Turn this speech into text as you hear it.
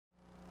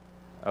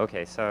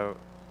Okay, so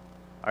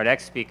our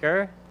next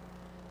speaker,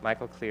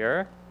 Michael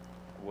Cleare,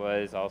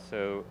 was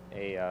also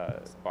a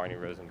Barney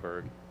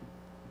Rosenberg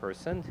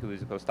person who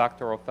was a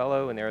postdoctoral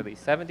fellow in the early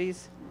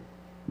 70s.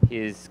 He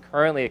is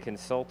currently a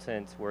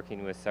consultant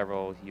working with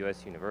several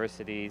US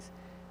universities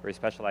where he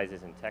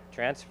specializes in tech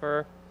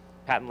transfer,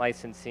 patent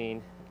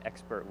licensing,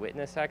 expert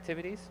witness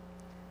activities.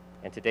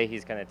 And today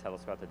he's going to tell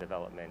us about the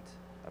development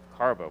of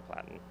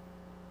carboplatin.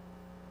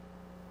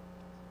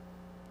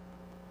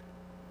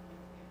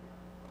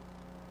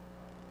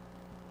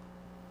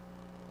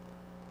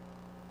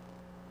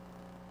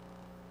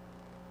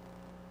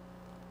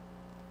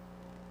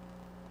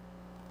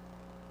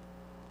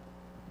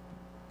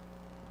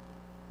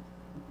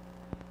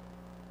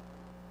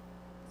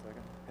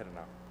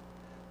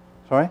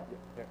 Sorry?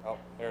 Yeah. Oh,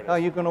 there it is. Oh,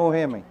 you can all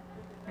hear me.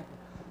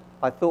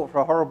 I thought for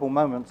a horrible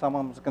moment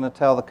someone was going to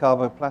tell the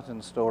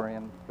carboplatin story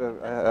and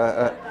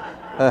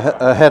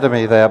ahead of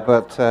me there,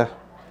 but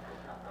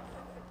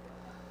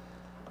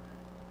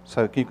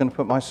so you going to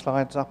put my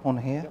slides up on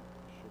here?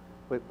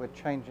 Yep. We're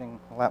changing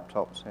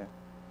laptops here.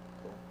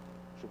 Cool.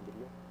 Should be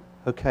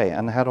good. Okay,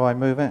 and how do I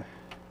move it?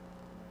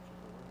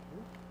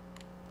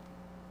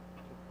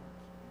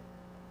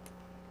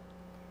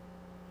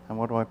 And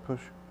what do I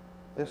push?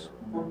 This?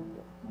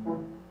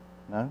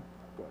 No?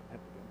 Go ahead. Hit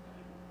again.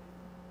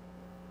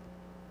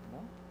 No?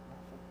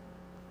 Nothing.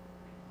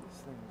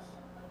 These things.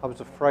 I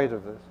was afraid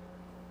of this.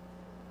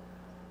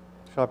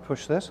 Shall I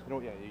push this?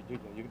 No, yeah, you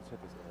can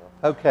set this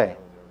there. Okay.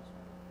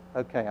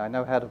 Okay, I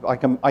know how to. I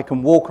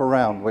can walk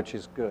around, which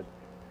is good.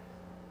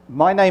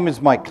 My name is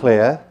Mike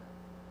Cleare,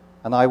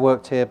 and I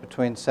worked here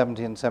between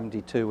 70 and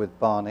 72 with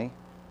Barney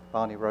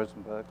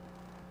Rosenberg,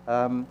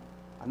 and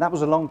that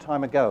was a long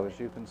time ago, as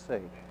you can see.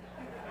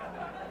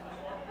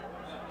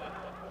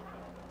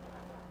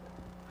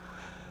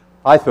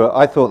 I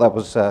thought that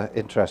was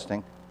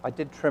interesting. I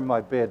did trim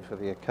my beard for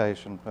the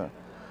occasion, but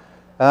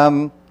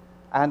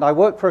and I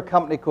worked for a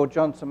company called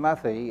Johnson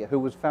Matthey, who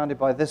was founded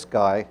by this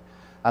guy,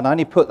 and I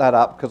only put that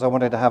up because I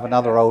wanted to have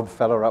another old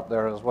fella up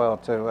there as well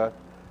too.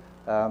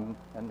 And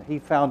he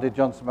founded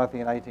Johnson Matthey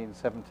in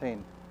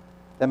 1817.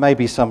 There may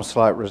be some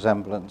slight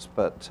resemblance,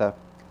 but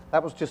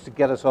that was just to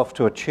get us off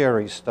to a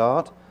cheery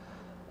start.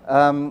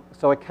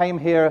 So I came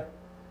here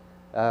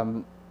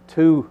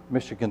to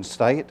Michigan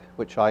State,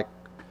 which I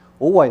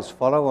always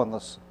follow on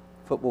this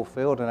football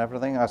field and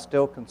everything. I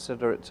still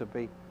consider it to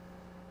be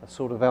a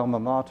sort of alma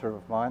mater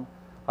of mine.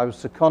 I was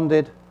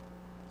seconded,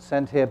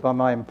 sent here by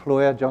my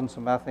employer,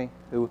 Johnson Matthey,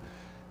 who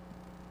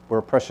were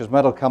a precious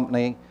metal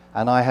company,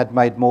 and I had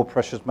made more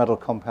precious metal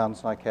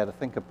compounds than I care to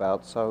think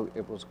about, so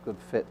it was a good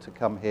fit to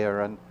come here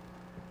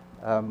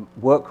and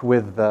work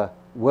with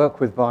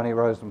Barney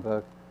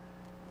Rosenberg.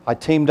 I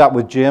teamed up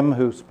with Jim,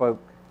 who spoke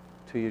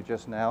to you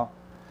just now.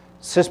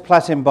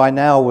 Cisplatin by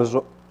now was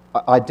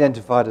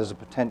identified as a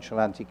potential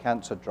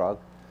anti-cancer drug,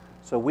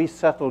 so we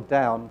settled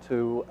down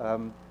to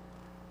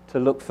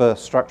look for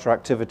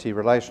structure-activity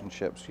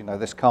relationships. You know,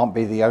 this can't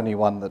be the only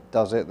one that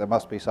does it. There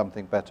must be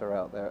something better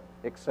out there,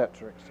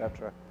 etc.,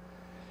 etc.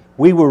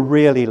 We were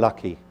really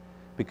lucky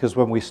because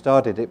when we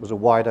started, it was a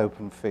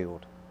wide-open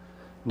field.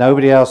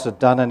 Nobody else had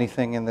done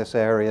anything in this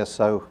area,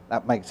 so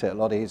that makes it a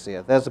lot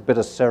easier. There's a bit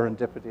of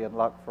serendipity and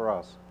luck for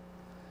us.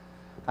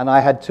 And I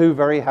had 2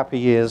 very happy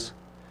years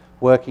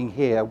working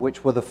here,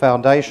 which were the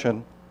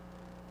foundation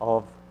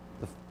of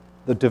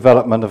the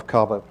development of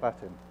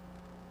carboplatin.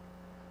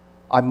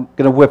 I'm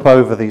going to whip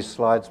over these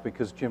slides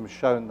because Jim's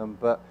shown them,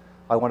 but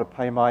I want to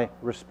pay my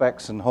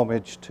respects and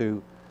homage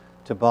to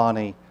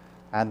Barney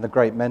and the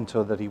great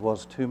mentor that he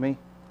was to me.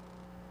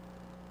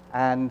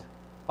 And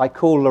I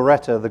call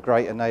Loretta the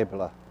great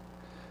enabler.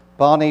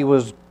 Barney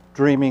was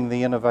dreaming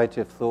the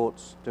innovative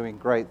thoughts, doing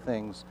great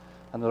things,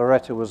 and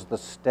Loretta was the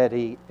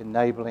steady,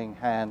 enabling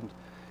hand,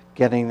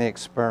 getting the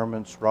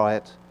experiments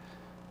right,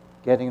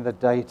 getting the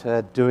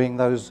data, doing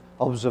those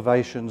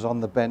observations on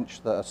the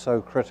bench that are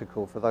so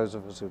critical for those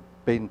of us who've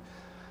been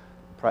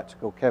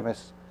practical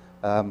chemists,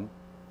 and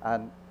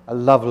a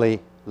lovely,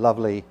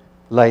 lovely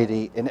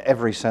lady in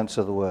every sense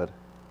of the word.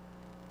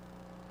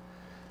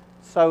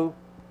 So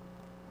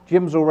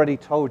Jim's already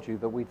told you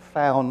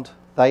that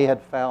they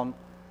had found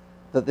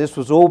that this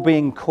was all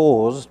being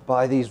caused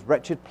by these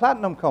wretched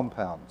platinum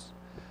compounds.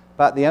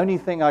 But the only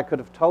thing I could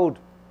have told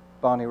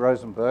Barney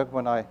Rosenberg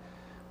when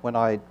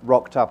I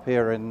rocked up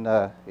here in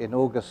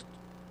August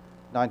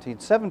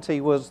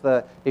 1970 was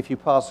that if you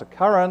pass a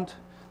current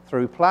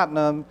through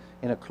platinum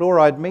in a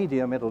chloride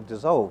medium, it'll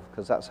dissolve,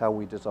 because that's how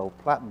we dissolve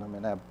platinum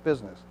in our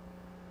business.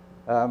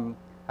 And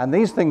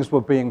these things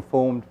were being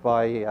formed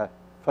by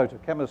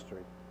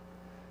photochemistry.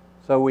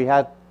 So we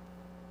had,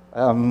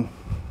 I've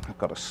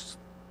got a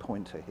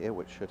pointer here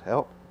which should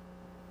help.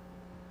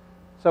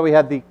 So we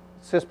had the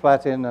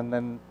cisplatin and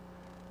then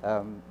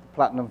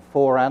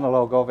platinum-4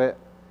 analog of it.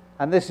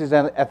 And this is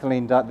the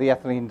ethylene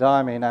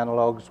diamine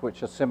analogs,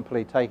 which are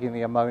simply taking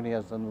the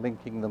ammonias and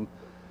linking them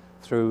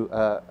through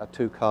a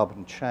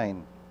 2-carbon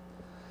chain.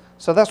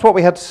 So that's what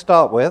we had to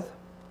start with.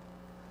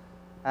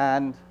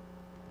 And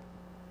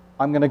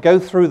I'm going to go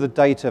through the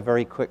data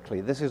very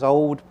quickly. This is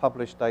old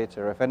published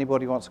data. If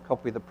anybody wants a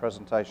copy of the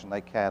presentation,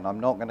 they can. I'm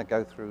not going to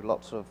go through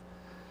lots of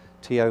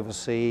T over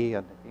C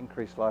and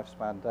increased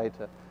lifespan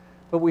data.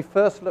 But we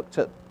first looked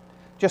at,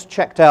 just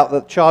checked out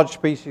that charged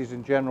species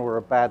in general were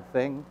a bad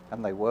thing,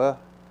 and they were.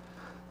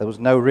 There was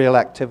no real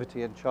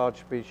activity in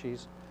charged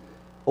species.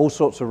 All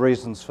sorts of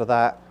reasons for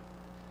that.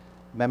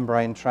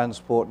 Membrane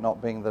transport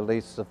not being the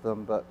least of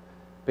them, but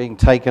being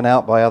taken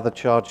out by other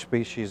charged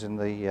species in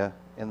the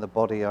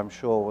body, I'm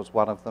sure, was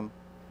one of them.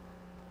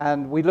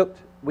 And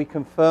we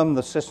confirmed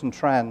the cis and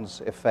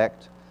trans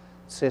effect.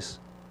 Cis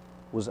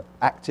was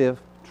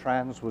active,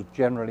 trans was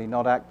generally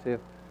not active,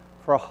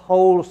 for a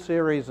whole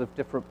series of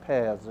different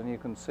pairs. And you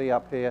can see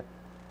up here,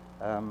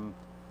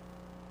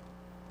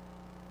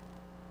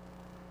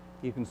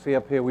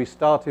 we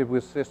started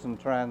with cis and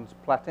trans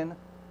platin,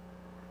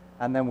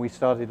 and then we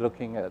started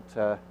looking at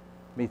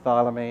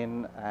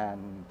methylamine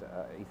and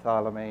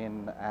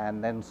ethylamine,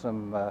 and then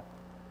some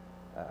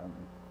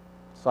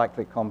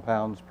cyclic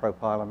compounds,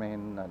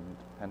 propylamine and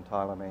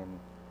pentylamine,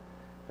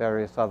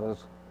 various others.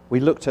 We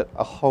looked at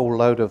a whole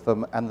load of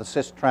them, and the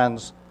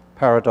cis-trans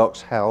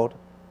paradox held.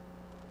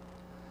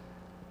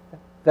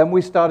 Then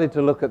we started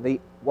to look at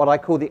what I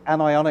call the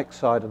anionic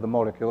side of the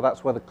molecule.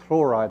 That's where the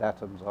chloride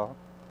atoms are.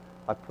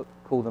 I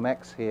call them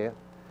X here.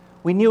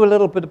 We knew a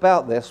little bit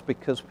about this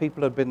because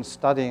people had been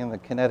studying the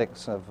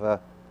kinetics of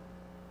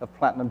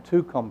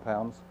platinum-2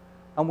 compounds,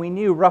 and we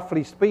knew,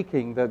 roughly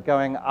speaking, that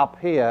going up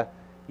here,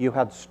 you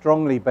had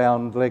strongly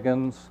bound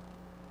ligands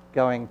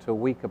going to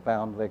weaker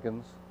bound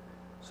ligands.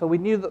 So we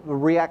knew that the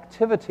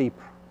reactivity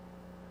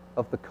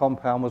of the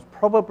compound was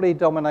probably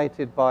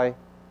dominated by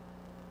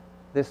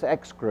this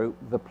X group.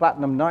 The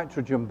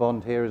platinum-nitrogen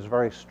bond here is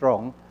very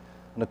strong.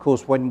 And of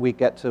course, when we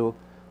get to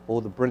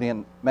all the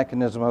brilliant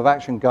mechanism of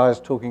action guys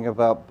talking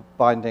about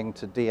binding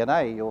to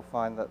DNA, you'll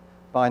find that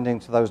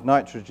binding to those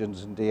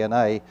nitrogens in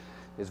DNA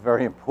is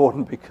very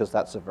important because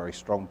that's a very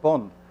strong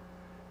bond.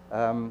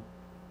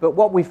 But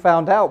what we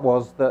found out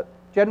was that,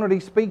 generally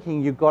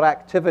speaking, you've got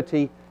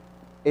activity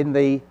in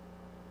the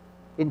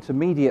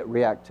intermediate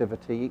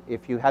reactivity.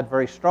 If you had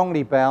very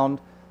strongly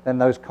bound, then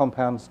those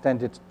compounds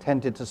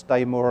tended to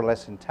stay more or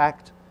less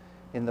intact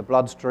in the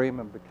bloodstream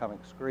and become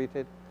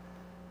excreted.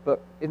 But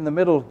in the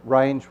middle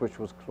range, which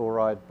was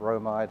chloride,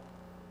 bromide,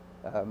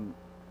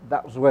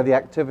 that was where the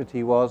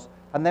activity was.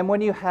 And then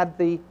when you had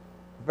the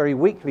very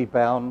weakly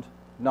bound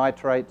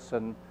nitrates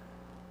and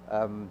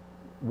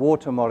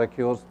water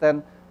molecules,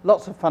 then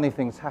lots of funny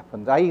things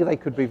happened. A, they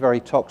could be very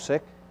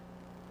toxic.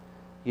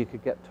 You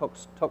could get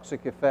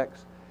toxic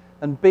effects.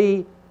 And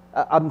B,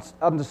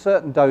 under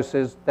certain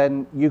doses,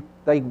 then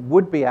they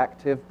would be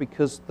active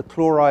because the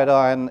chloride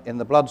ion in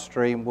the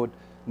bloodstream would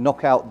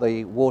knock out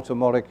the water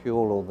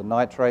molecule or the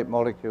nitrate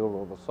molecule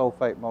or the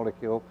sulfate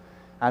molecule,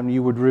 and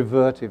you would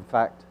revert, in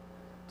fact,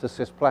 to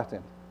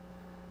cisplatin.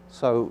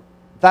 So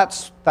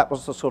that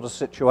was the sort of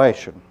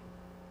situation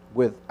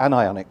with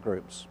anionic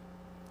groups.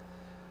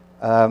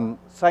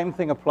 Same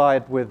thing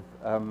applied with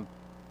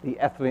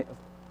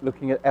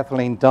looking at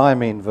ethylene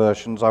diamine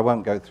versions. I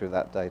won't go through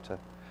that data.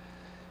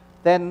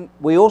 Then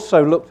we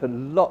also looked at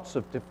lots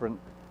of different.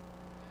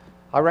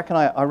 I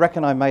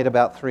reckon I made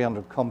about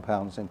 300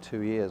 compounds in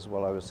 2 years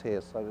while I was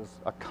here, so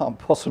I can't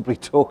possibly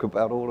talk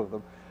about all of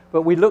them.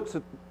 But we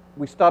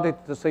started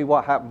to see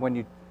what happened when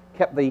you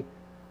kept the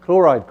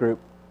chloride group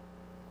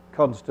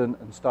constant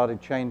and started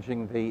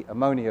changing the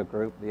ammonia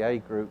group, the A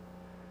group.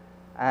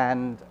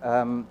 And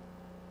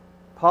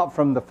apart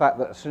from the fact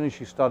that as soon as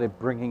you started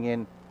bringing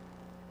in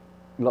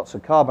lots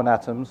of carbon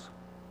atoms,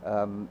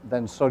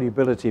 then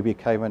solubility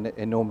became an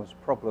enormous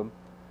problem.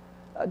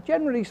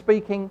 Generally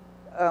speaking,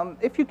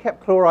 if you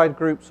kept chloride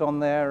groups on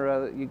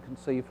there, you can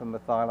see from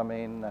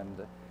methylamine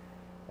and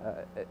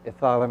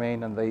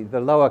ethylamine and the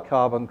lower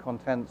carbon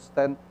contents,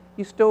 then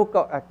you still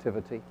got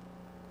activity.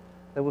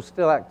 There was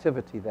still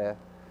activity there.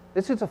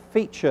 This is a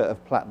feature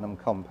of platinum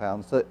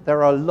compounds, that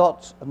there are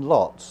lots and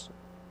lots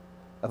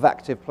of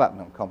active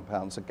platinum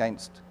compounds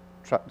against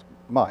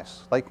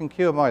mice. They can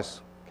cure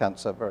mice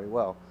cancer very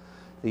well.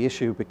 The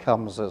issue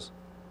becomes, as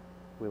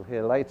we'll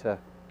hear later,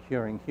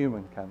 curing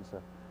human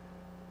cancer.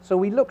 So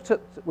we looked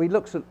at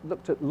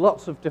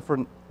lots of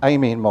different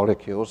amine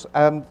molecules,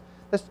 and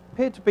there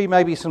appeared to be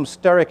maybe some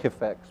steric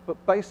effects, but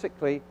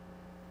basically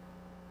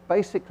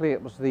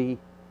it was the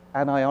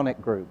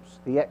anionic groups,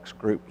 the X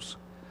groups,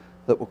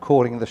 that were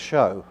calling the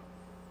show.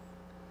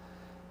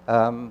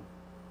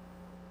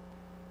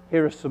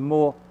 Here are some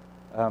more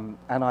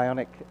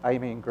anionic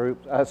amine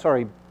groups,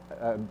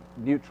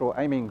 neutral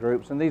amine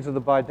groups, and these are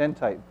the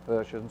bidentate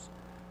versions,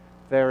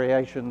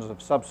 variations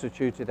of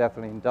substituted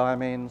ethylene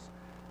diamines,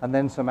 and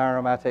then some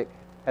aromatic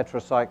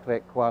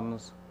heterocyclic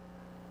ones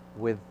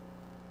with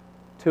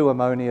 2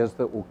 ammonias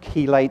that will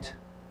chelate,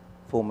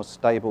 form a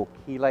stable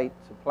chelate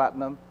to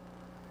platinum.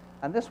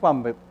 And this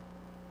one,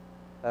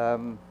 I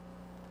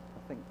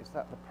think, is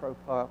that the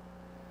profile?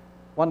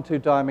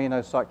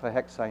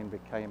 1,2-diaminocyclohexane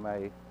became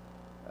a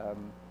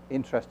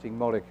interesting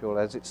molecule,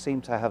 as it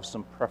seemed to have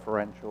some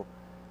preferential,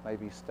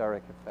 maybe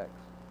steric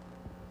effects.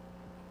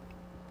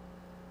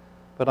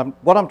 But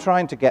what I'm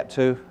trying to get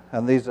to,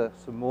 and these are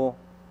some more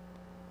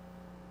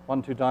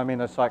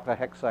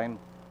 1,2-diaminocyclohexane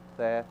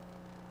there,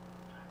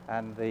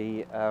 and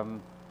the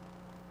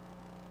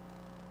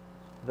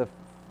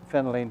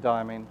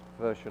phenylenediamine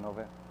version of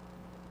it.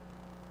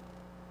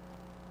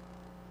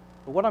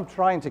 But what I'm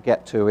trying to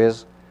get to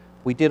is,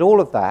 we did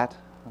all of that,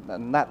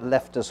 and that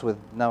left us with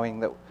knowing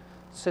that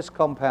cis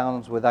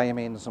compounds with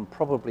amines and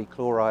probably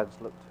chlorides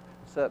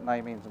certain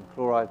amines and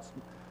chlorides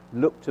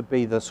looked to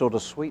be the sort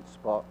of sweet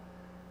spot.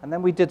 And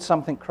then we did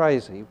something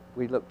crazy.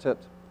 We looked at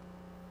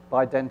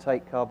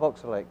bidentate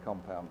carboxylate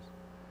compounds.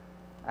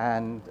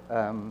 And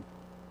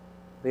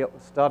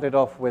started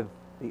off with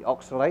the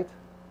oxalate.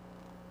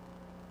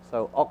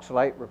 So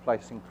oxalate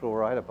replacing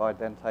chloride, a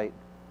bidentate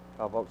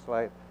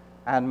carboxylate,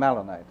 and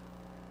malonate.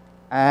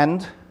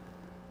 And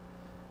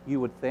you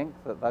would think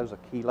that those are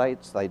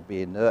chelates, they'd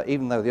be inert.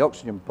 Even though the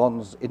oxygen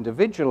bonds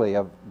individually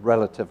are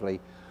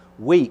relatively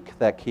weak,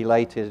 they're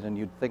chelated, and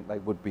you'd think they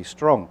would be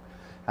strong.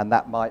 And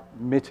that might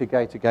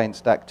mitigate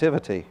against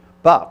activity.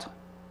 But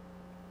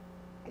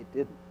it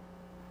didn't.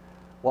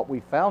 What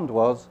we found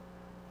was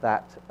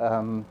that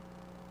a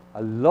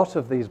lot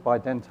of these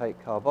bidentate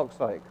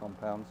carboxylate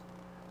compounds,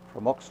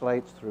 from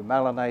oxalates through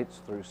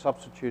malonates, through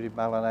substituted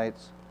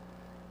malonates,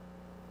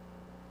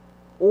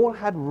 all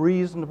had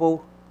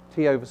reasonable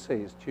T over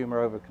Cs, tumor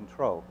over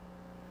control.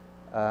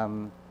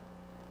 And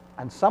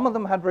some of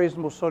them had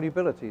reasonable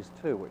solubilities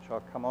too, which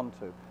I'll come on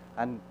to.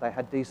 And they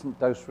had decent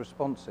dose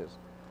responses.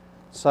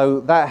 So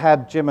that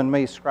had Jim and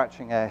me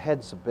scratching our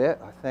heads a bit,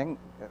 I think,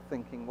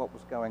 thinking what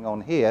was going on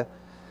here.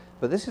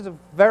 But this is a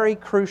very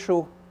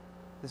crucial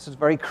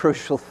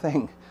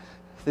thing.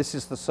 This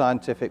is the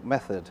scientific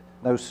method.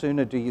 No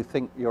sooner do you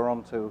think you're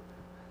onto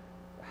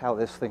how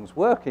this thing's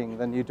working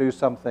than you do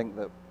something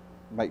that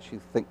makes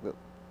you think that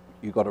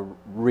you've got to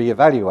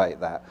reevaluate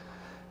that.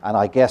 And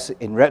I guess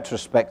in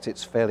retrospect,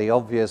 it's fairly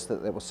obvious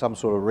that there was some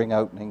sort of ring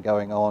opening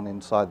going on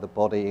inside the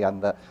body,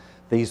 and that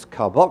these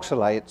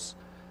carboxylates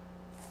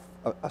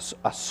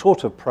are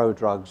sort of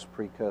prodrugs,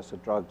 precursor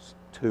drugs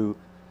to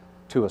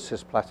a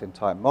cisplatin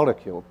type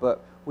molecule.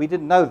 But we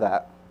didn't know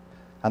that,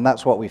 and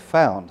that's what we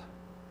found.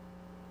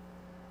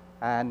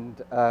 And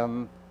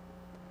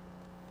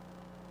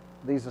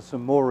these are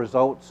some more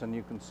results, and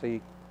you can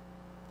see,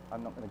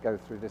 I'm not going to go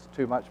through this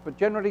too much, but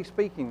generally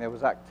speaking, there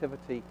was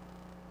activity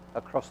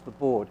across the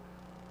board.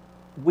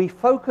 We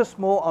focus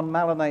more on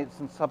malonates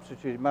and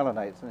substituted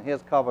malonates, and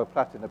here's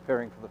carboplatin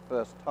appearing for the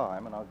first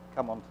time, and I'll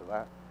come on to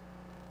that.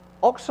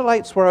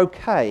 Oxalates were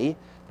okay,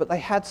 but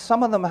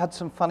some of them had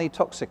some funny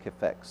toxic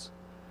effects.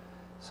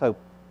 So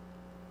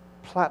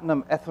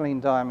platinum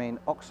ethylene diamine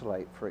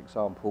oxalate, for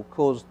example,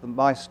 caused the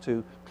mice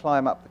to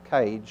climb up the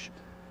cage,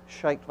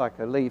 shake like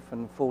a leaf,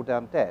 and fall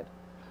down dead.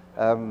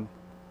 And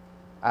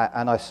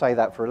I say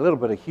that for a little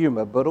bit of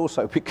humor, but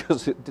also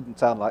because it didn't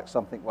sound like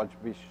something one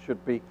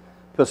should be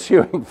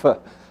pursuing for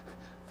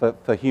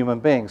human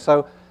beings.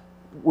 So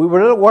we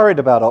were a little worried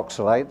about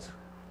oxalates.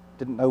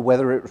 Didn't know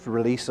whether it was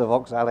release of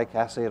oxalic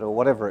acid or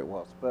whatever it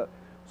was.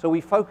 So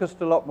we focused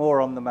a lot more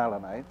on the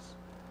malonates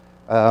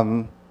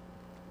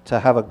to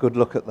have a good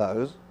look at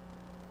those.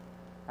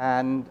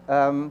 And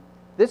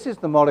this is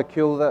the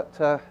molecule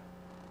that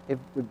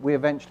we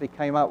eventually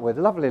came up with.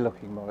 Lovely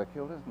looking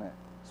molecule, isn't it?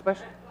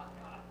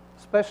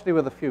 Especially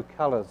with a few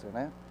colors in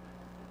it.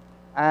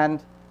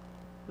 And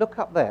look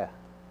up there.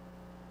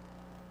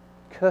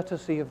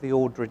 Courtesy of the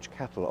Aldrich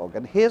catalogue.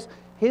 And here's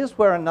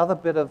where another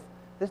bit of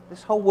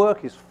this whole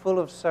work is full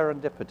of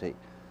serendipity.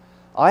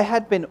 I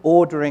had been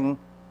ordering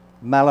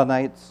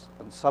malonates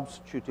and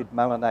substituted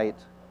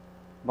malonate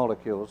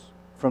molecules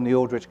from the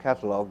Aldrich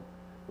catalogue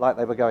like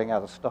they were going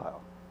out of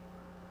style,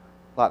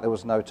 like there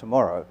was no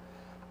tomorrow.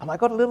 And I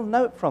got a little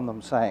note from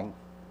them saying,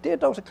 "Dear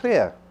Dr.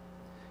 Cleare,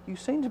 you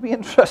seem to be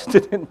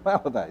interested in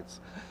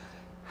malonates.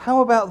 How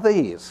about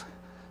these?"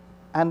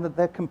 And that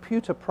their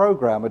computer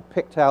program had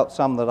picked out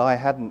some that I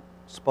hadn't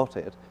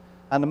spotted,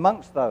 and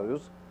amongst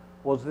those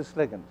was this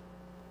ligand.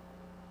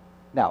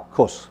 Now, of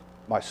course,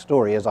 my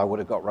story is I would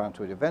have got round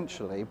to it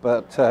eventually,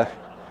 but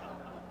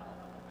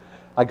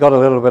I got a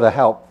little bit of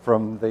help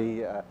from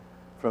the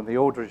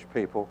Aldrich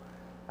people,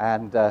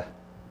 and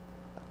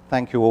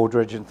thank you,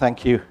 Aldrich, and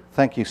thank you,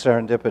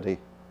 Serendipity.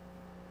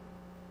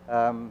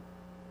 And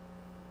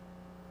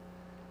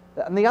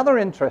the other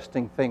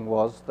interesting thing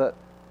was that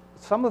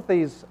some of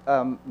these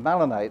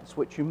malonates,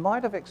 which you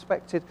might have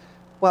expected,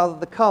 well,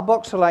 the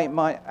carboxylate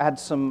might add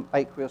some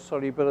aqueous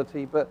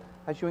solubility, but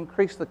as you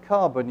increase the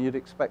carbon, you'd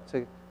expect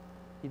to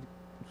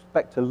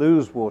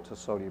lose water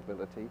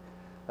solubility.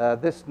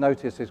 This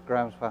notice is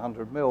grams per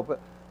 100 mil, but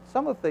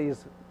some of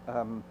these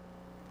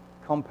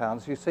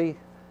compounds, you see,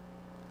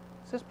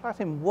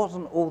 cisplatin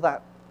wasn't all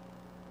that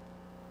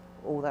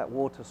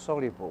water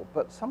soluble,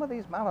 but some of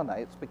these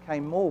malonates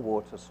became more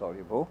water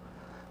soluble,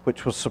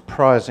 which was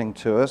surprising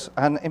to us.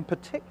 And in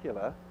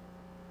particular,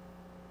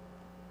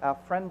 our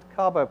friend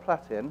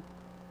carboplatin,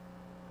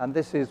 and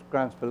this is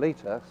grams per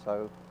liter,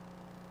 so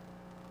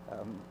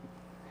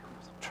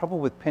trouble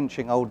with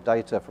pinching old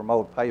data from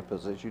old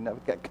papers is you never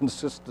get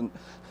consistent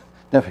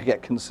never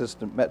get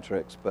consistent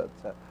metrics, but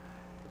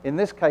in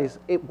this case,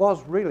 it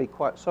was really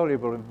quite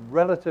soluble and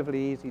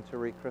relatively easy to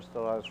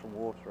recrystallize from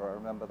water. I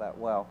remember that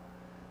well.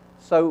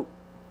 So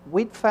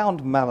we'd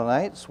found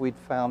malanates. We'd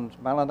found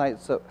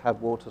malanates that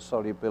had water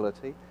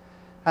solubility.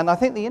 And I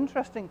think the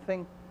interesting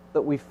thing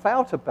that we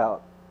felt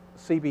about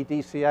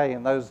CBDCA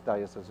in those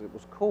days, as it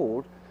was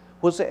called,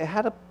 was that it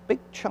had a big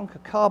chunk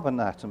of carbon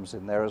atoms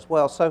in there as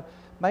well. So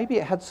maybe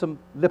it had some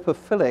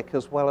lipophilic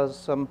as well as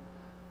some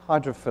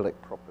hydrophilic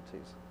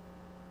properties.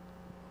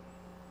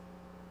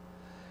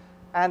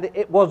 And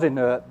it was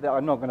inert.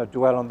 I'm not going to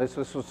dwell on this.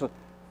 This was a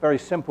very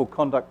simple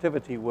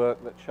conductivity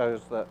work that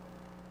shows that,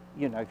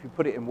 you know, if you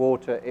put it in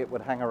water, it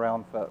would hang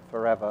around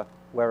forever,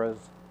 whereas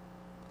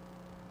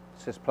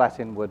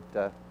cisplatin would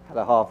had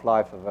a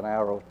half-life of an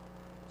hour or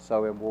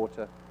so in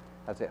water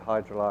as it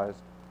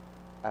hydrolyzed,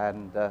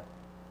 and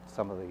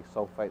some of the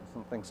sulfates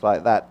and things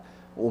like that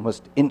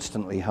almost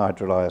instantly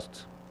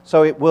hydrolyzed.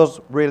 So it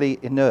was really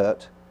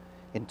inert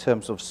in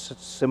terms of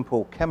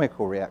simple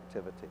chemical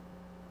reactivity.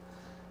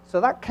 So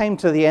that came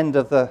to the end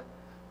of the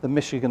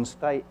Michigan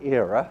State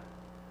era.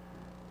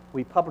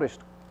 We published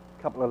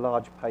a couple of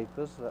large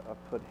papers that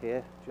I've put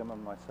here, Jim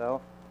and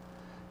myself,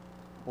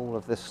 all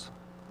of this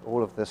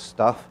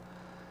stuff.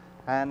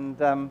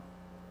 And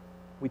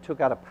we took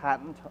out a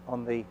patent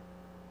on the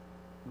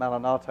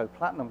malanato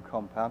platinum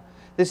compound.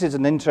 This is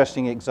an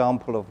interesting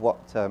example of what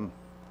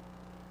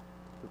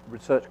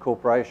research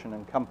corporation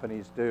and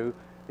companies do.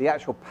 The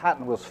actual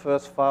patent was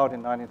first filed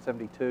in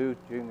 1972,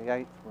 June the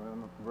 8th,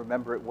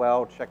 remember it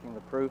well, checking the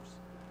proofs.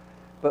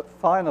 But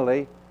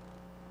finally,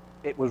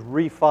 it was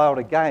refiled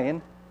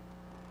again.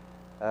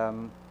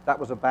 That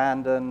was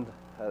abandoned,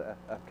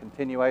 a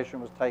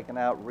continuation was taken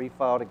out,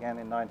 refiled again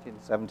in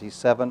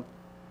 1977,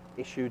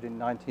 issued in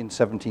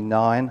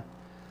 1979.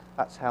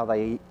 That's how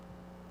they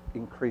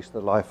increase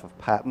the life of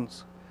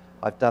patents.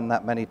 I've done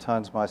that many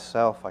times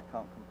myself, I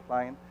can't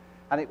complain.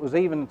 And it was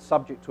even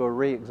subject to a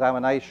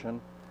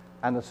re-examination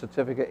and a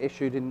certificate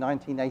issued in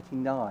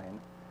 1989.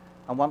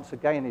 And once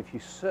again, if you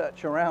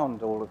search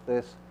around all of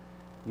this,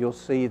 you'll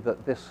see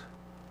that this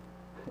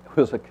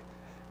was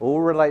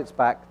all relates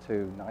back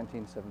to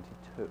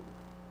 1972.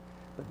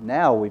 But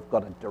now we've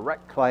got a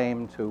direct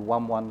claim to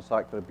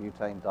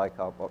 1,1-cyclobutane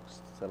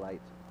dicarboxylate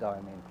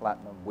diamine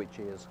platinum, which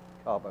is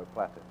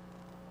carboplatin.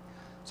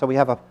 So we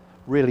have a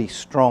really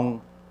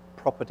strong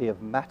property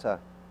of matter,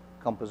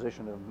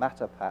 composition of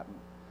matter patent,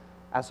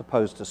 as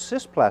opposed to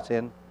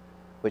cisplatin,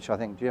 which I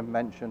think Jim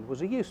mentioned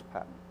was a use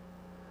patent.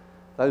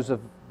 Those of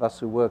us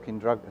who worked in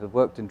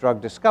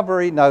drug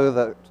discovery know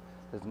that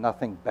there's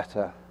nothing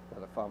better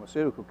that a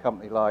pharmaceutical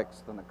company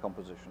likes than a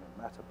composition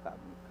of matter patent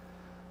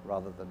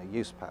rather than a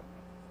use patent.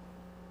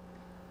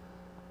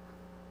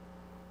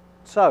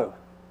 So,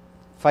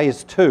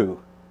 phase 2,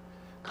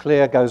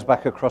 Cleare goes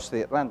back across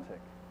the Atlantic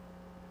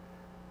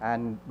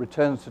and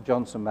returns to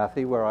Johnson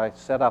Matthey, where I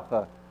set up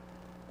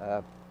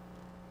a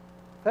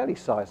fairly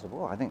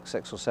sizable, I think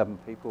 6 or 7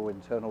 people,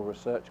 internal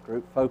research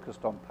group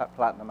focused on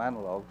platinum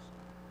analogs.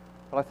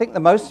 But I think the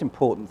most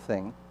important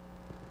thing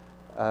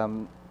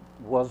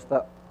was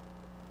that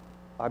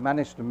I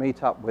managed to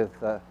meet up with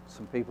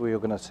some people you're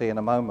going to see in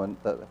a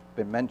moment that have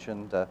been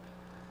mentioned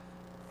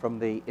from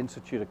the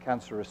Institute of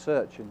Cancer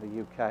Research in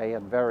the UK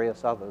and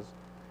various others.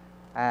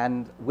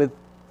 And with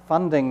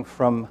funding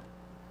from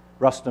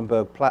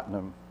Rustenburg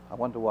Platinum, I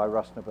wonder why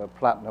Rustenburg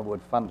Platinum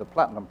would fund a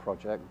platinum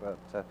project,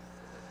 but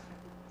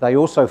they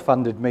also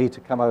funded me to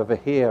come over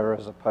here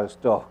as a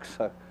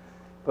postdoc.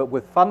 But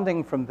with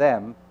funding from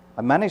them,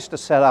 I managed to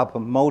set up a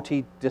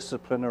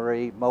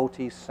multidisciplinary,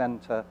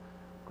 multi-center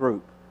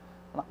group,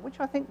 which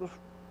I think was,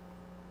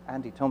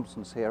 Andy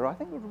Thompson's here, I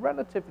think was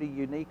relatively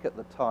unique at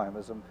the time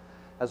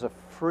as a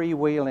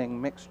freewheeling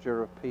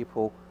mixture of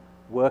people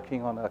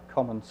working on a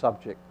common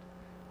subject,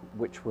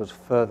 which was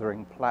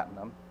furthering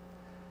platinum.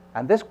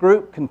 And this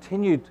group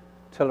continued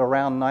till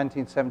around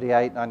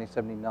 1978,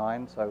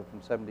 1979, so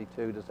from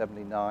 72 to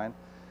 79.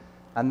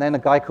 And then a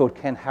guy called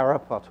Ken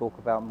Harrop, I'll talk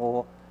about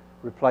more,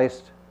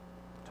 replaced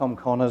Tom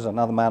Connors,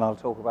 another man I'll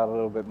talk about a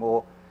little bit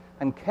more.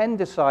 And Ken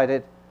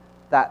decided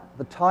that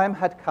the time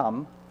had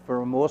come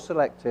for a more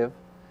selective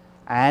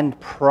and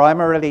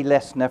primarily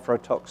less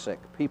nephrotoxic.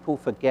 People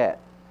forget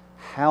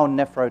how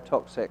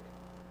nephrotoxic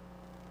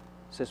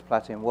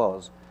cisplatin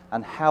was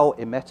and how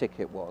emetic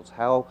it was,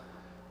 how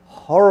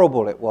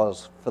horrible it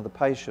was for the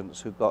patients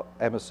who got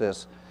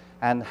emesis,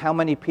 and how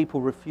many people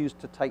refused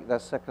to take their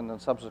second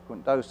and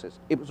subsequent doses.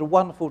 It was a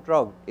wonderful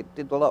drug. It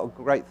did a lot of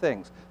great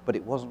things, but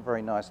it wasn't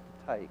very nice to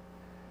take.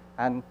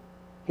 And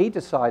he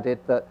decided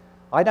that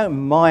I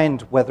don't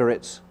mind whether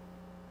it's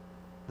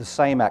the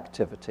same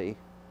activity.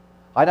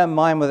 I don't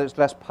mind whether it's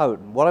less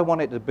potent. What I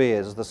want it to be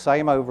is the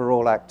same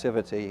overall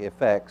activity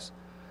effects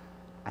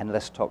and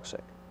less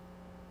toxic.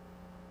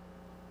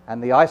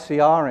 And the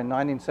ICR in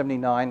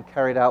 1979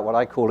 carried out what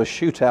I call a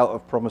shootout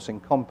of promising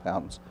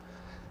compounds.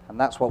 And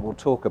that's what we'll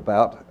talk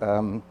about.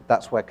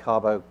 That's where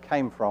carbo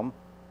came from.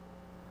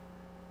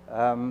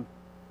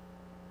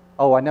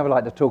 Oh, I never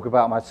like to talk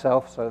about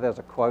myself, so there's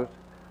a quote.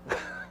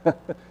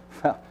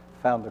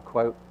 Found a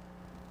quote.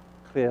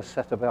 Cleare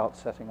set about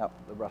setting up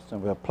the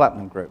Rustenburg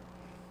Platinum Group.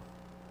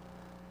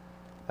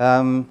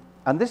 And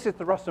this is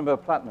the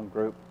Rustenburg Platinum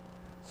Group.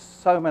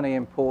 So many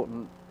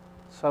important,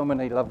 so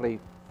many lovely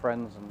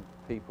friends and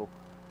people.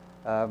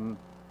 The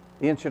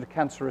Institute of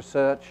Cancer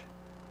Research,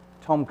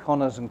 Tom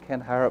Connors and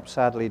Ken Harrop,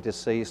 sadly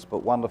deceased,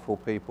 but wonderful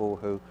people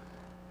who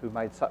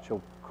made such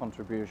a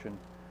contribution.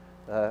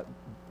 The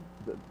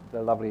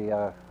lovely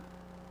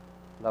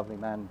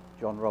man,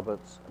 John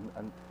Roberts,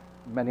 and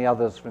many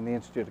others from the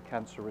Institute of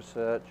Cancer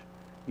Research,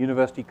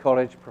 University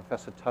College,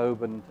 Professor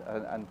Tobe and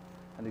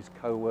his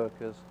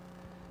co-workers.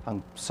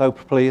 I'm so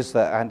pleased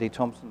that Andy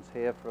Thompson's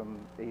here from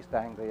East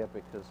Anglia,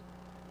 because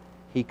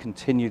he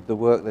continued the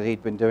work that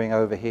he'd been doing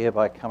over here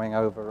by coming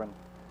over and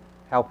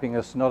helping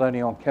us not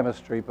only on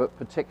chemistry, but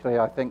particularly,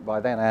 I think by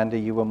then, Andy,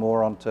 you were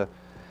more onto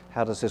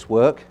how does this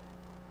work.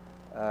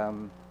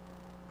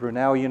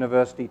 Brunel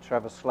University,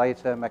 Trevor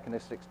Slater,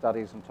 Mechanistic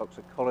Studies and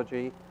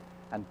Toxicology,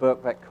 and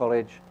Birkbeck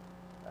College,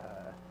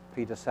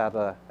 Peter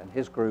Sadler and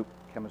his group,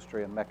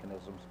 Chemistry and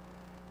Mechanisms.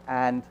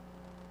 And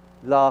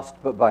last,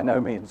 but by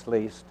no means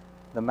least,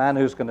 the man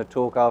who's going to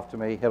talk after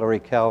me, Hilary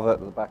Calvert,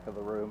 at the back of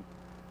the room,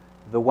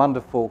 the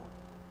wonderful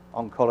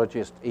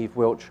oncologist Eve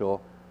Wiltshire,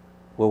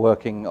 were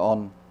working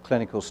on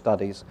clinical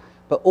studies.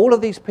 But all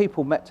of these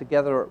people met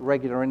together at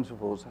regular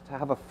intervals to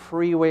have a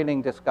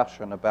freewheeling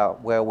discussion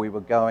about where we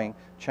were going,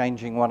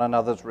 changing one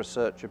another's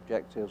research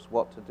objectives,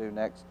 what to do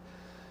next.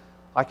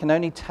 I can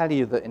only tell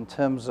you that in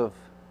terms of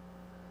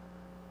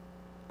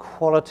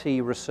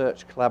quality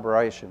research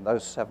collaboration,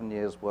 those 7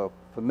 years were,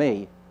 for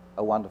me,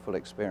 a wonderful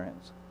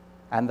experience.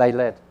 And they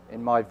led,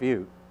 in my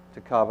view,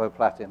 to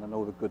carboplatin and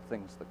all the good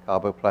things that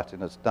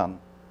carboplatin has done.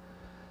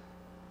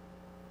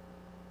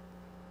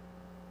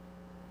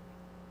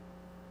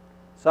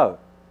 So,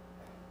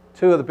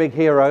 two of the big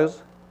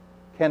heroes,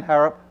 Ken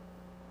Harrop,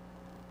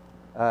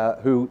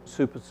 who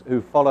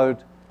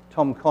followed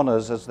Tom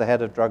Connors as the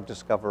head of drug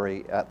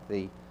discovery at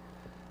the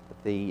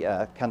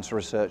Cancer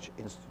Research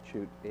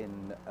Institute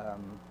in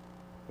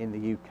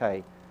the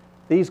UK.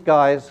 These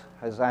guys,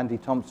 as Andy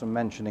Thompson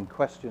mentioned in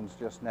questions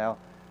just now,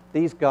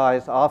 these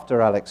guys,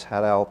 after Alex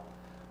Haddow,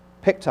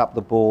 picked up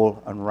the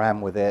ball and ran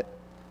with it,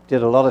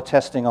 did a lot of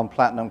testing on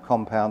platinum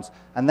compounds,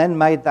 and then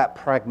made that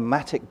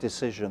pragmatic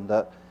decision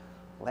that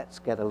let's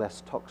get a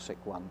less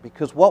toxic one.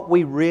 Because what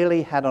we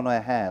really had on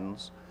our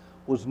hands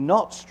was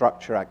not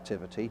structure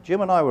activity.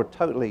 Jim and I were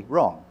totally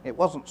wrong. It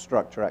wasn't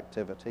structure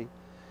activity.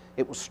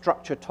 It was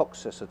structure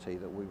toxicity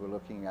that we were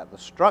looking at. The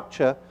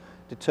structure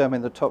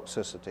determined the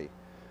toxicity.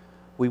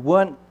 We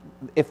weren't,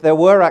 if there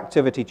were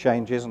activity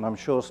changes, and I'm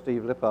sure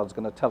Steve Lippard's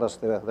going to tell us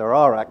there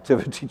are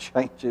activity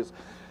changes,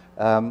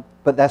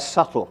 but they're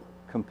subtle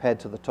compared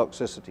to the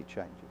toxicity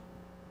changes.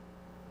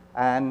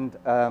 And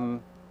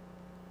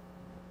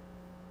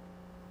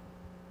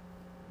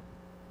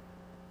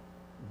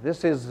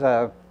these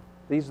are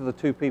the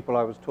two people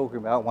I was talking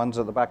about. One's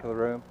at the back of the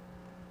room,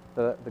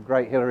 the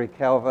great Hilary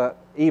Calvert.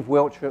 Eve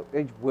Wiltshire,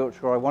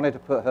 I wanted to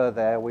put her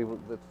there. We were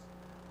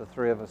the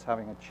three of us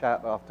having a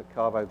chat after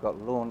Carbo got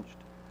launched.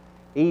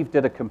 Eve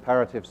did a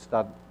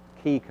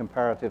key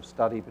comparative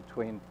study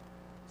between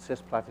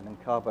cisplatin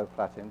and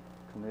carboplatin,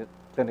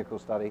 clinical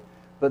study.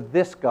 But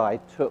this guy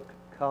took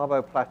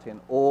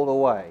carboplatin all the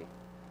way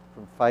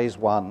from phase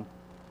 1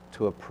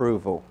 to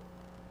approval.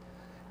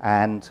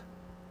 And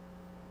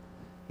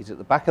he's at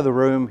the back of the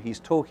room,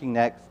 he's talking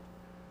next,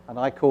 and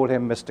I call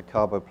him Mr.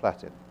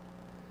 Carboplatin.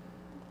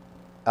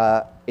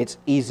 It's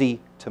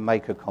easy to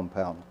make a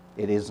compound.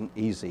 It isn't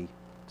easy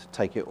to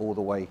take it all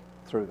the way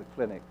through the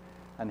clinic.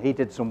 And he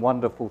did some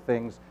wonderful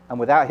things, and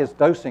without his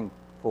dosing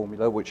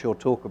formula, which he'll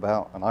talk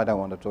about, and I don't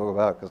want to talk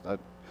about because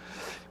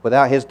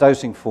without his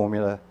dosing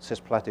formula,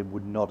 cisplatin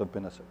would not have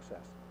been a success.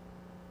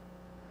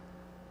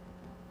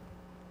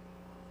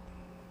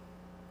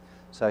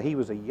 So he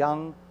was a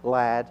young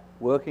lad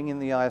working in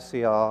the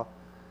ICR,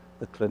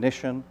 the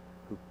clinician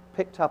who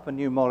picked up a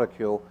new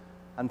molecule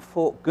and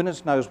fought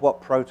goodness knows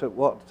what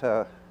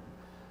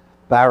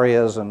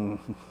barriers and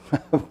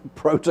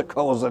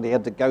protocols that he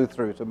had to go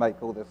through to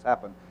make all this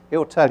happen.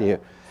 He'll tell you.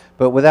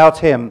 But without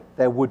him,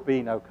 there would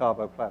be no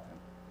carboplatin.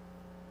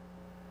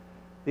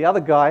 The other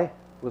guy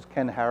was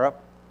Ken Harrop,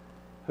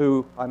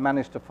 who I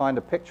managed to find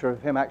a picture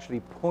of him actually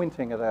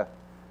pointing at a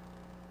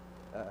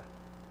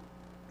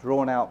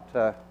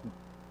drawn-out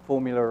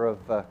formula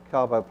of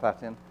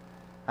carboplatin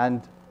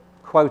and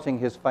quoting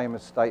his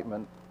famous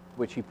statement,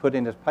 which he put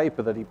in his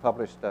paper that he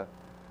published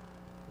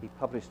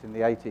in the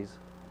 80s.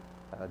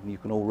 You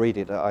can all read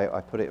it. I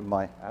put it in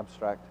my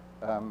abstract.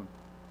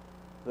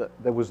 That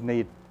there was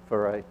need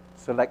for a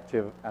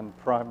selective and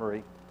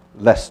primary,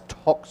 less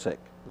toxic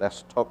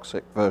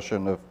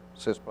version of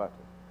cisplatin.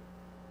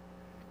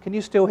 Can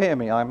you still hear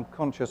me? I'm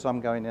conscious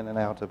I'm going in and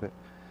out a bit.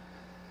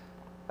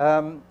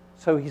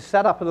 So he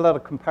set up a lot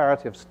of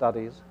comparative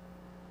studies,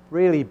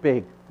 really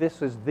big. This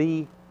was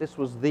the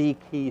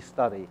key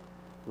study.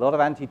 A lot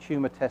of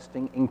anti-tumor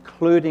testing,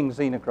 including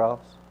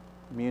xenografts,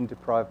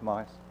 immune-deprived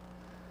mice.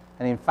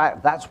 And in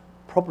fact, that's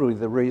probably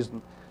the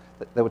reason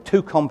there were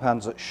two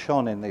compounds that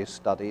shone in these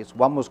studies.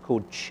 One was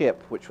called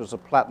CHIP, which was a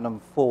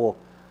platinum-4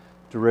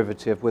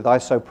 derivative with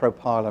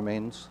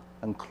isopropylamines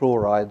and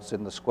chlorides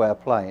in the square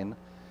plane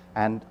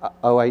and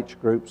OH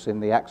groups in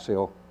the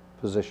axial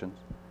positions.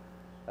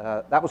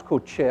 That was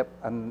called CHIP,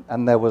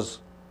 and there was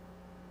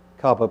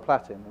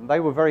carboplatin. And they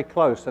were very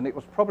close, and it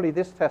was probably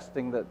this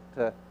testing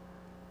that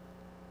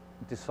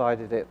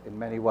decided it in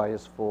many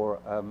ways for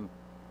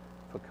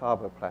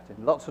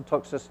carboplatin. Lots of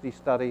toxicity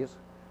studies.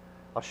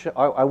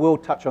 I will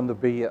touch on the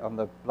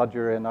blood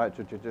urea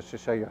nitrogen just to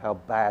show you how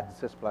bad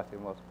cisplatin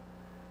was.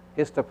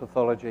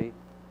 Histopathology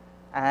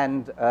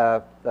and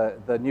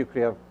the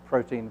nuclear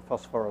protein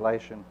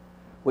phosphorylation,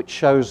 which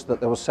shows that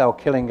there was cell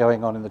killing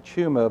going on in the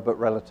tumor, but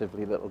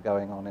relatively little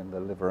going on in the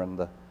liver and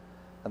the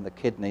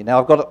kidney.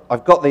 Now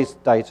I've got these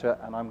data,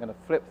 and I'm going to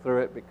flip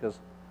through it because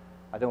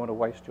I don't want to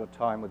waste your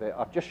time with it.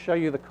 I'll just show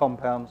you the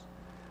compounds.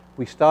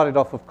 We started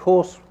off, of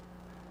course,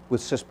 with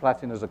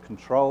cisplatin as a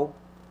control.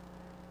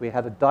 We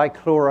had a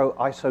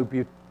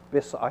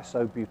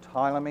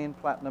bis-isobutylamine,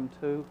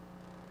 platinum-2.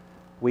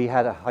 We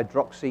had a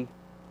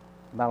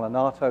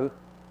hydroxymalanato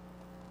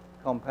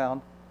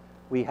compound.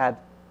 We had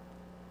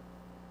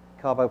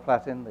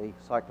carboplatin, the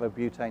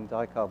cyclobutane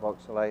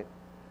dicarboxylate.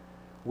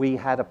 We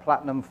had a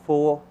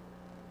platinum-4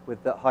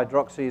 with the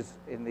hydroxys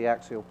in the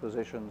axial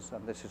positions,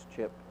 and this is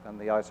CHIP, and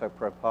the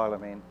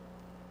isopropylamine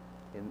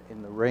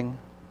in the ring,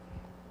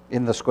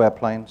 in the square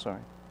plane,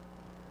 sorry.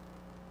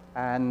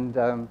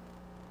 And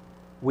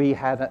we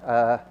had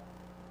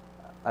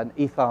an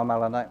ethyl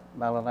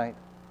malonate.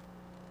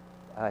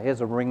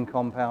 Here's a ring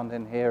compound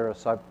in here, a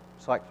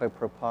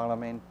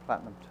cyclopropylamine,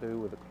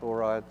 platinum-2 with the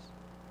chlorides.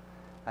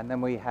 And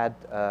then we had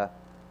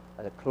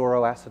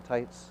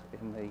chloroacetates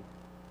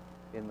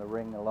in the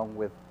ring along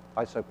with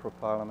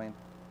isopropylamine.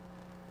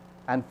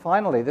 And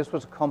finally, this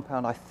was a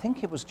compound, I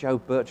think it was Joe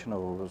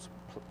Birchinall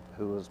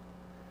who was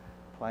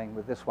playing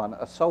with this one,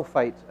 a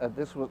sulfate.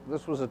 This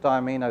was a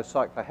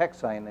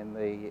diaminocyclohexane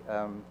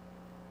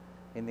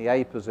in the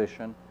A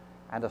position,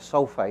 and a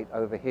sulfate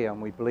over here,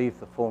 and we believe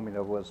the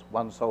formula was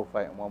 1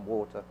 sulfate and 1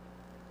 water.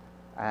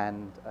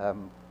 And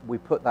we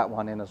put that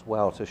one in as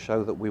well to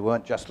show that we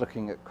weren't just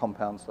looking at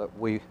compounds that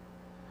we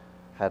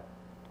had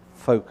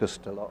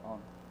focused a lot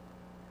on.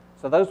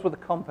 So those were the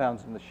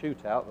compounds in the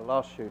shootout, the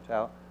last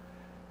shootout.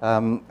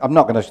 I'm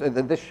not going to,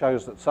 this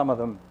shows that some of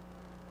them,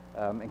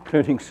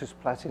 including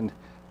cisplatin,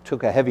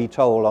 took a heavy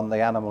toll on the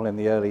animal in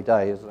the early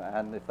days,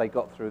 and if they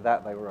got through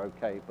that, they were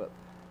okay, but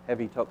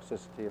heavy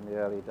toxicity in the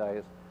early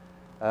days.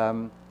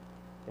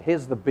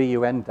 Here's the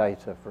BUN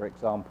data, for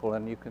example,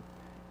 and you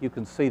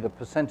can see the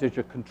percentage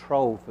of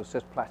control for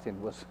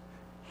cisplatin was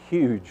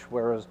huge,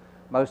 whereas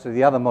most of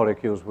the other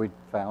molecules we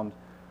found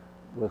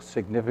were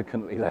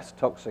significantly less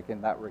toxic in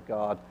that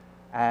regard.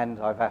 And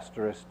I've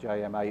asterisked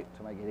JM8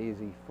 to make it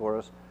easy for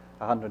us,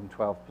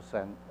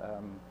 112%,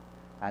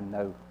 and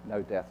no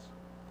deaths.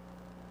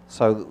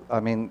 So, I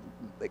mean,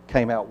 it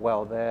came out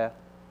well there.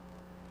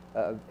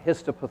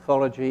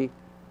 Histopathology,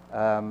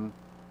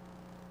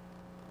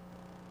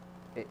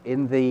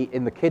 in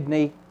the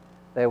kidney,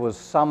 there was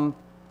some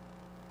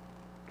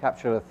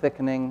capsular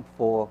thickening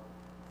but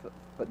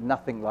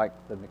nothing like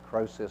the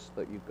necrosis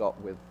that you got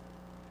with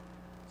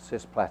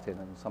cisplatin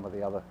and some of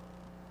the other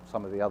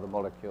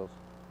molecules.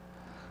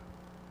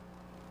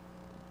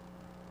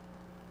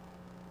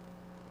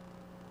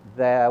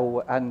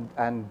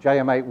 And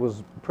JM8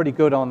 was pretty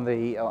good on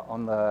the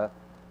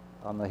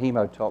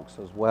hemotox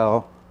as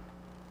well.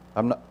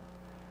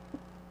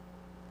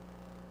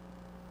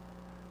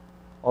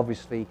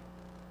 Obviously,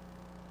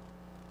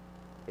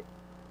 it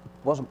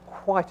wasn't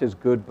quite as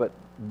good, but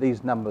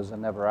these numbers are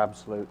never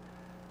absolute.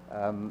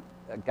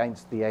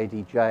 Against the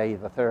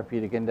ADJ, the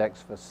therapeutic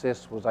index for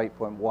cis was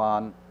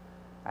 8.1,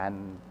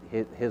 and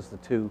here's the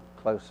two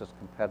closest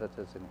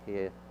competitors in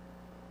here,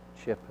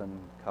 CHIP and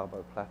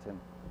carboplatin,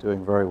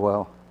 doing very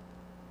well.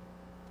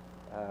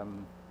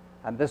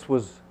 And this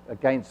was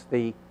against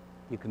the,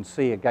 you can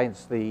see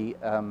against the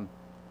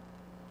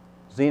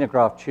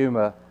xenograft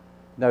tumor,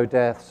 no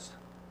deaths,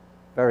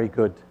 very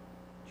good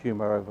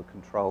tumor over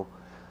control.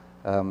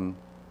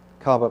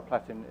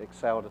 Carboplatin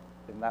excelled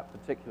in that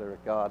particular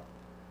regard.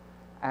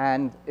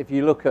 And if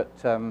you look at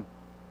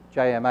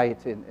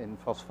JM8 in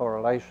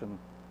phosphorylation,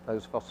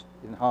 those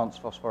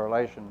enhanced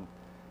phosphorylation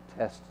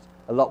tests,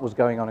 a lot was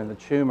going on in the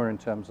tumor in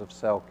terms of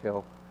cell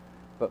kill,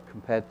 but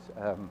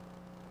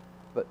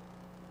but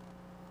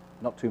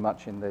not too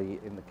much in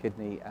the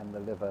kidney and the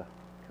liver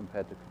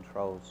compared to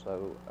controls.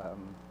 So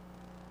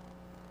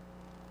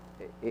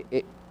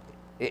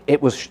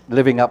it was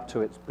living up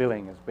to its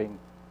billing as being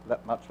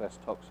much less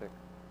toxic.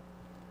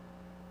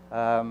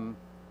 And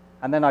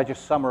then I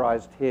just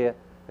summarized here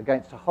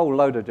against a whole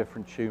load of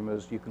different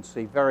tumors. You can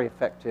see very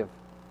effective,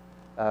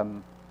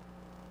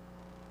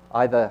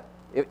 either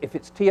if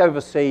it's T over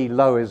C,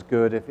 low is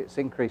good. If it's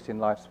increase in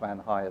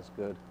lifespan, high is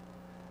good.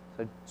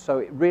 So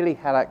it really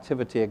had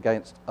activity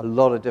against a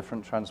lot of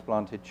different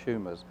transplanted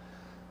tumors.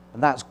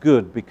 And that's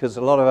good because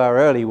a lot of our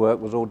early work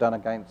was all done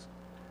against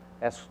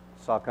S.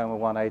 sarcoma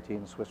 180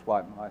 and Swiss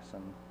white mice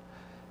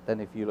Then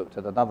if you looked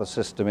at another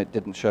system, it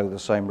didn't show the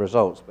same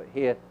results. But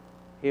here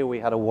we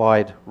had a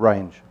wide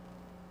range.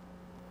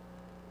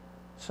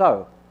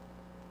 So,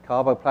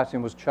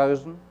 carboplatin was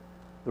chosen.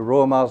 The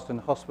Royal Marsden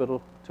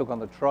Hospital took on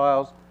the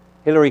trials.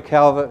 Hilary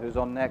Calvert, who's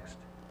on next,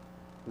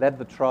 led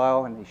the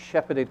trial, and he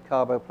shepherded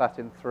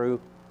carboplatin through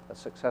a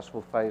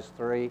successful phase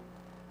 3.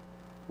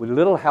 With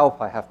little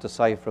help, I have to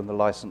say, from the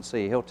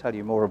licensee. He'll tell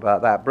you more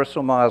about that.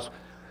 Bristol Myers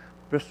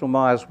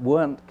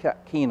weren't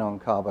keen on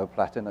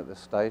carboplatin at this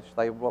stage.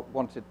 They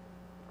wanted to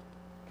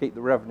keep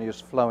the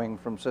revenues flowing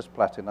from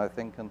cisplatin, I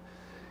think, and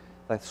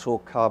they saw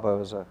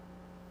carbo as a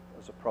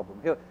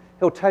problem.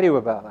 He'll tell you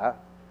about that.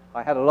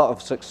 I had a lot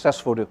of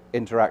successful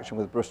interaction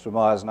with Bristol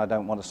Myers, and I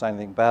don't want to say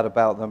anything bad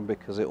about them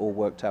because it all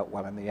worked out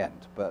well in the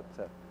end. But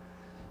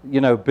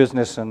you know,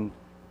 business and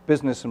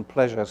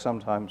pleasure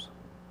sometimes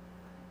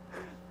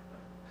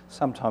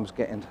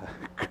get into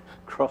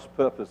cross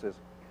purposes.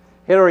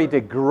 Hilary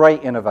did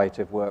great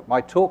innovative work.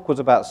 My talk was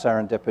about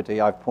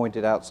serendipity. I've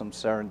pointed out some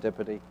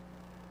serendipity.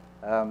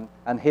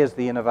 And here's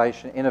the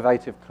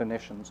innovative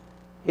clinicians.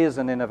 Here's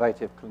an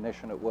innovative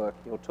clinician at work.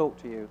 He'll talk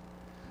to you.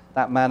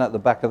 That man at the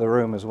back of the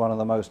room is one of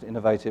the most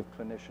innovative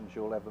clinicians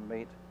you'll ever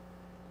meet.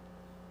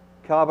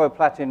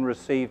 Carboplatin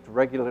received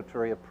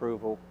regulatory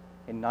approval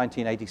in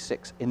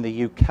 1986 in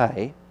the UK.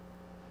 How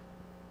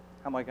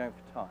am I going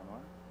for time?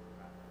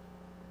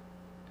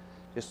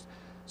 Right?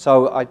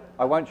 So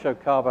I won't show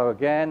carbo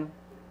again.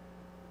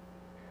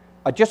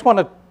 I just want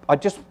to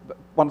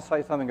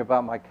say something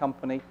about my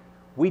company.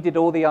 We did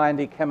all the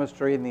IND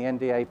chemistry and the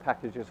NDA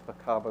packages for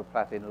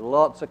carboplatin.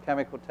 Lots of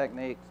chemical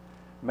techniques,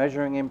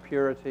 measuring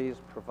impurities,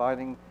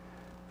 providing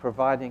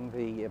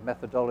the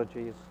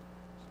methodologies,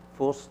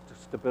 force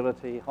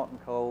stability, hot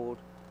and cold.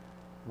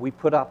 We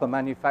put up a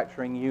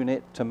manufacturing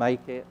unit to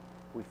make it.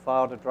 We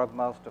filed a drug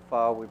master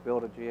file. We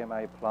built a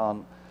GMA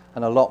plant,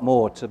 and a lot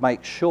more to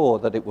make sure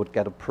that it would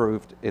get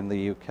approved in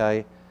the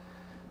UK.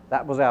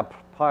 That was our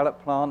pilot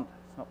plant.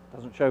 It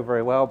doesn't show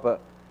very well, but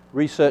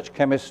research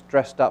chemists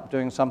dressed up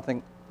doing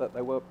something that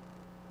they were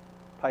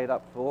paid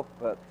up for.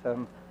 But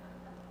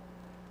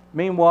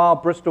meanwhile,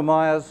 Bristol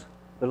Myers,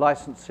 the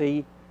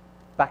licensee,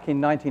 back in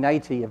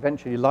 1980,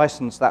 eventually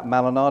licensed that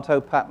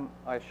Malinato patent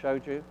I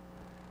showed you.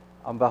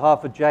 On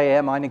behalf of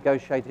JM, I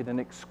negotiated an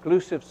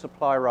exclusive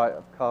supply right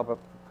of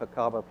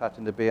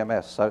carboplatin to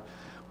BMS. So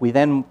we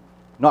then,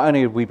 not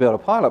only did we build a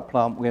pilot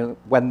plant, we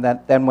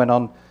then went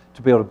on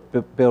to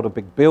build a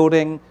big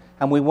building,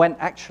 and we went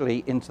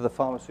actually into the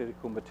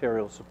pharmaceutical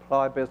material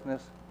supply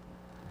business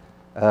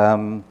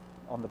on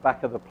the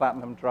back of the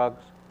platinum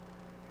drugs.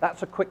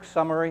 That's a quick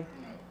summary.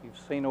 You've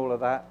seen all of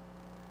that.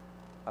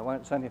 I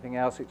won't say anything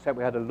else except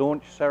we had a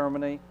launch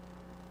ceremony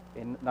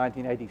in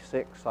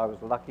 1986. I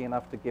was lucky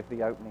enough to give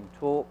the opening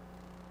talk,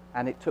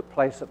 and it took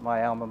place at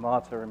my alma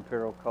mater,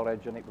 Imperial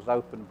College, and it was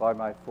opened by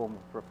my former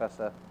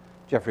professor,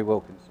 Jeffrey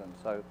Wilkinson.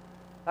 So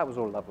that was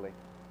all lovely.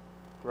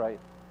 Great.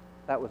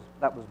 That was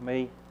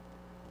me.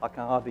 I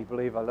can hardly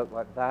believe I look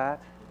like that.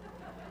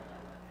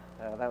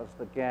 That was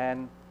the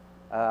GAN.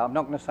 I'm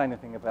not going to say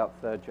anything about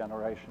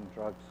third-generation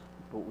drugs,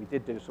 but we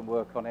did do some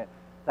work on it.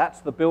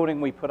 That's the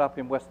building we put up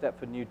in West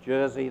Deptford, New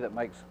Jersey, that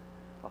makes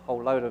a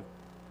whole load of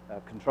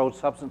controlled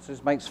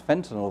substances, makes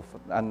fentanyl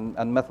and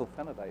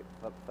methylphenidate,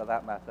 for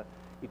that matter.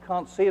 You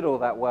can't see it all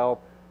that well,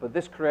 but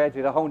this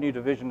created a whole new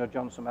division of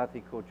Johnson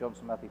Matthey called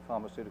Johnson Matthey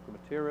Pharmaceutical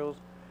Materials.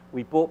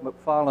 We bought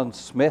McFarland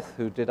Smith,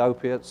 who did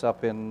opiates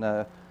up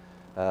in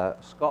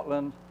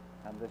Scotland,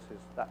 and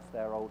that's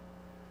their old,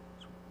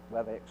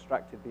 where they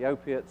extracted the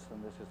opiates,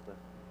 and this is the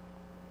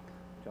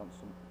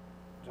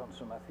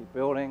Johnson Matthey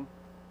building.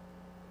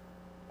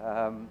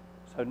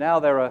 So now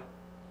there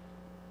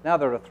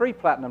are 3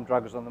 platinum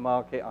drugs on the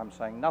market. I'm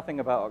saying nothing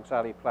about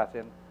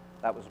oxaliplatin.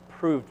 That was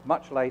approved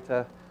much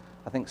later.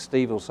 I think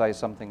Steve will say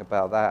something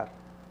about that.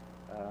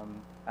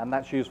 And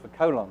that's used for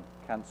colon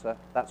cancer.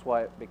 That's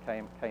why it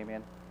came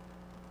in,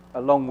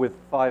 along with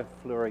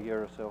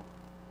 5-fluorouracil.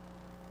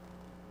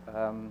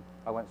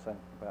 I won't say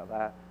anything about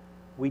that.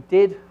 We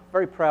did,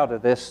 very proud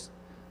of this,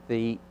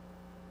 the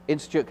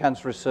Institute of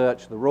Cancer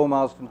Research, the Royal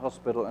Marsden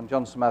Hospital, and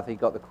Johnson Matthey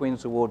got the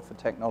Queen's Award for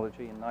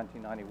Technology in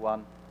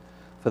 1991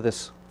 for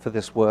this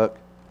work,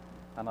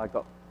 and I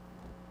got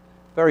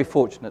very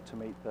fortunate to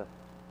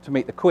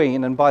meet the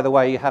Queen. And by the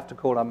way, you have to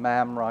call her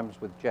ma'am, rhymes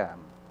with jam,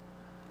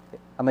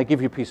 and they give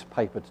you a piece of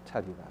paper to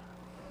tell you that.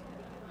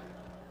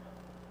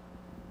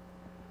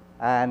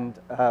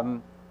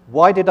 And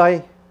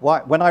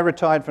when I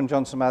retired from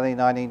Johnson Matthey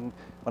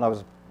when I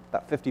was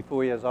about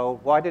 54 years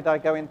old, why did I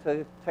go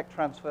into tech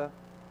transfer?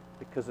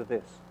 Because of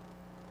this.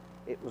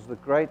 It was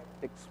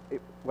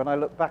when I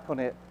look back on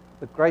it,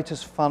 the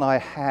greatest fun I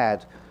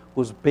had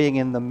was being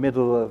in the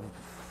middle of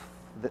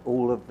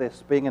all of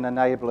this, being an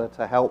enabler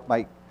to help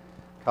make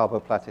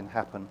carboplatin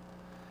happen.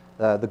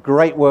 The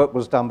great work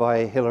was done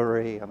by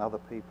Hilary and other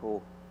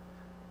people,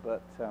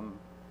 but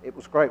it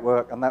was great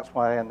work, and that's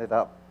why I ended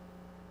up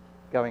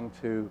going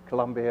to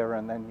Columbia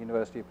and then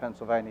University of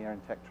Pennsylvania in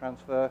tech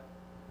transfer.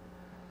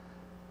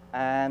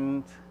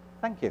 And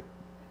thank you.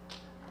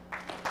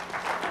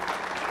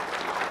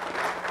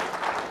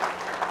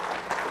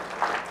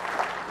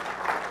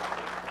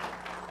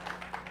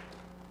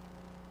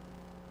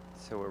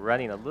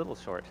 running a little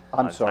short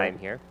I'm on sorry. time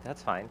here.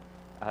 That's fine.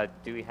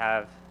 Do we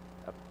have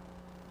a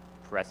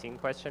pressing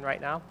question right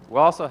now?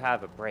 We'll also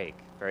have a break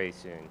very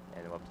soon,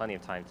 and we'll have plenty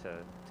of time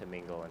to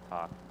mingle and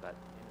talk. But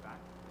in the back,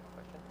 you have a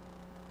question?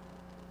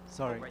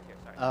 Sorry. Oh, right here,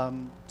 sorry.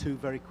 Two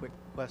very quick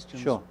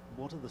questions. Sure.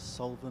 What are the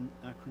solvent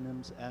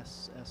acronyms?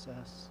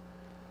 SSS?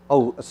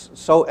 Oh,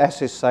 so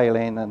S is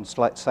saline and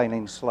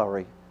saline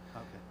slurry.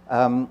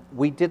 Okay.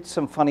 We did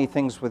some funny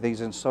things with these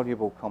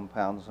insoluble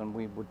compounds, and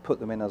we would put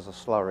them in as a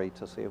slurry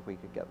to see if we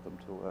could get them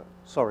to work.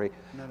 Sorry,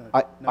 No,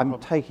 I'm problem.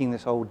 taking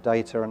this old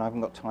data, and I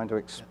haven't got time to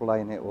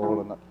explain it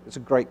all. And it's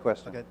a great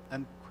question. Okay.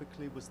 And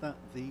quickly, was that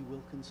the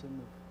Wilkinson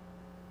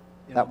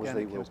of That was the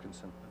inorganic chemistry?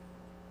 Wilkinson.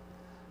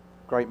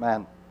 Great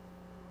man.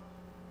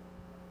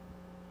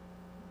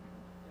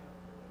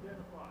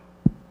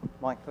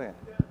 Mike Cleare.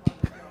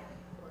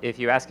 If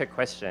you ask a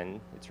question,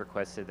 it's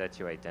requested that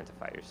you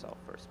identify yourself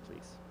first,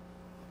 please.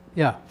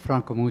 Yeah,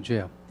 Franco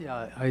Muggia.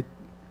 Yeah,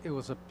 it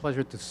was a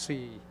pleasure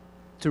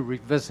to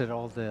revisit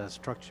all the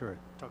structure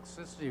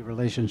toxicity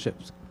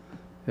relationships.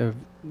 They're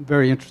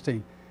very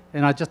interesting.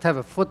 And I just have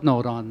a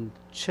footnote on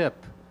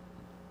CHIP,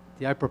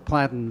 the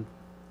hyperplatin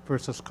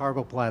versus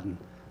carboplatin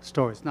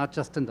story. It's not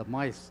just in the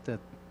mice that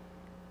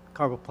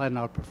carboplatin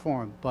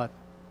outperformed, but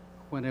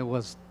when it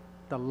was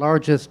the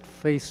largest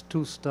phase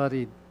 2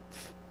 study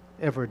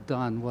ever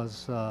done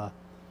was a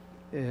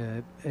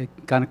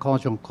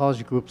gynecology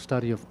oncology group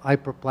study of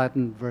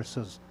hyperplatin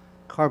versus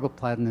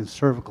carboplatin in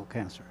cervical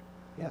cancer.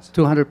 Yes.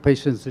 200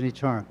 patients in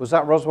each arm. Was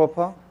that Roswell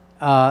Park?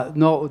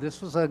 No,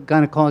 this was a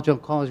gynecology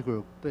oncology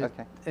group.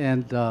 Okay.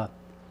 And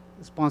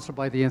sponsored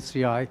by the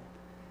NCI.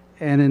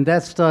 And in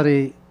that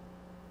study,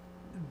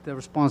 the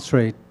response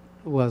rate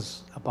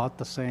was about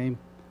the same,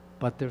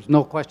 but there's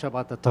no question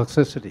about the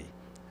toxicity.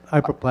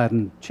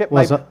 Hyperplatin Chip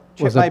was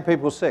made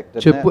people sick,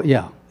 didn't it?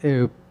 yeah,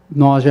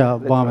 nausea,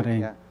 Literally,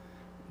 vomiting, yeah.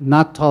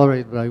 not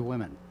tolerated by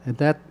women. And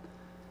that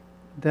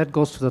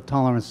goes to the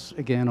tolerance,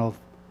 again, of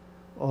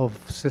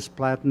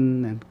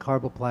cisplatin and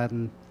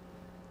carboplatin.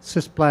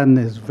 Cisplatin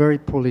is very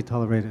poorly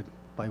tolerated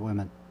by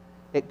women.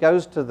 It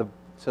goes to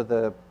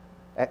the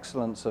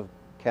excellence of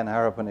Ken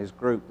Harrop and his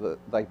group that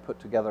they put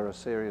together a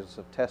series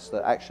of tests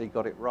that actually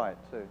got it right,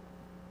 too.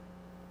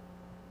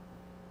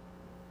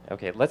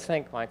 Okay, let's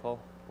thank Michael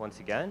once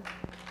again.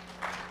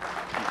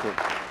 Thank you.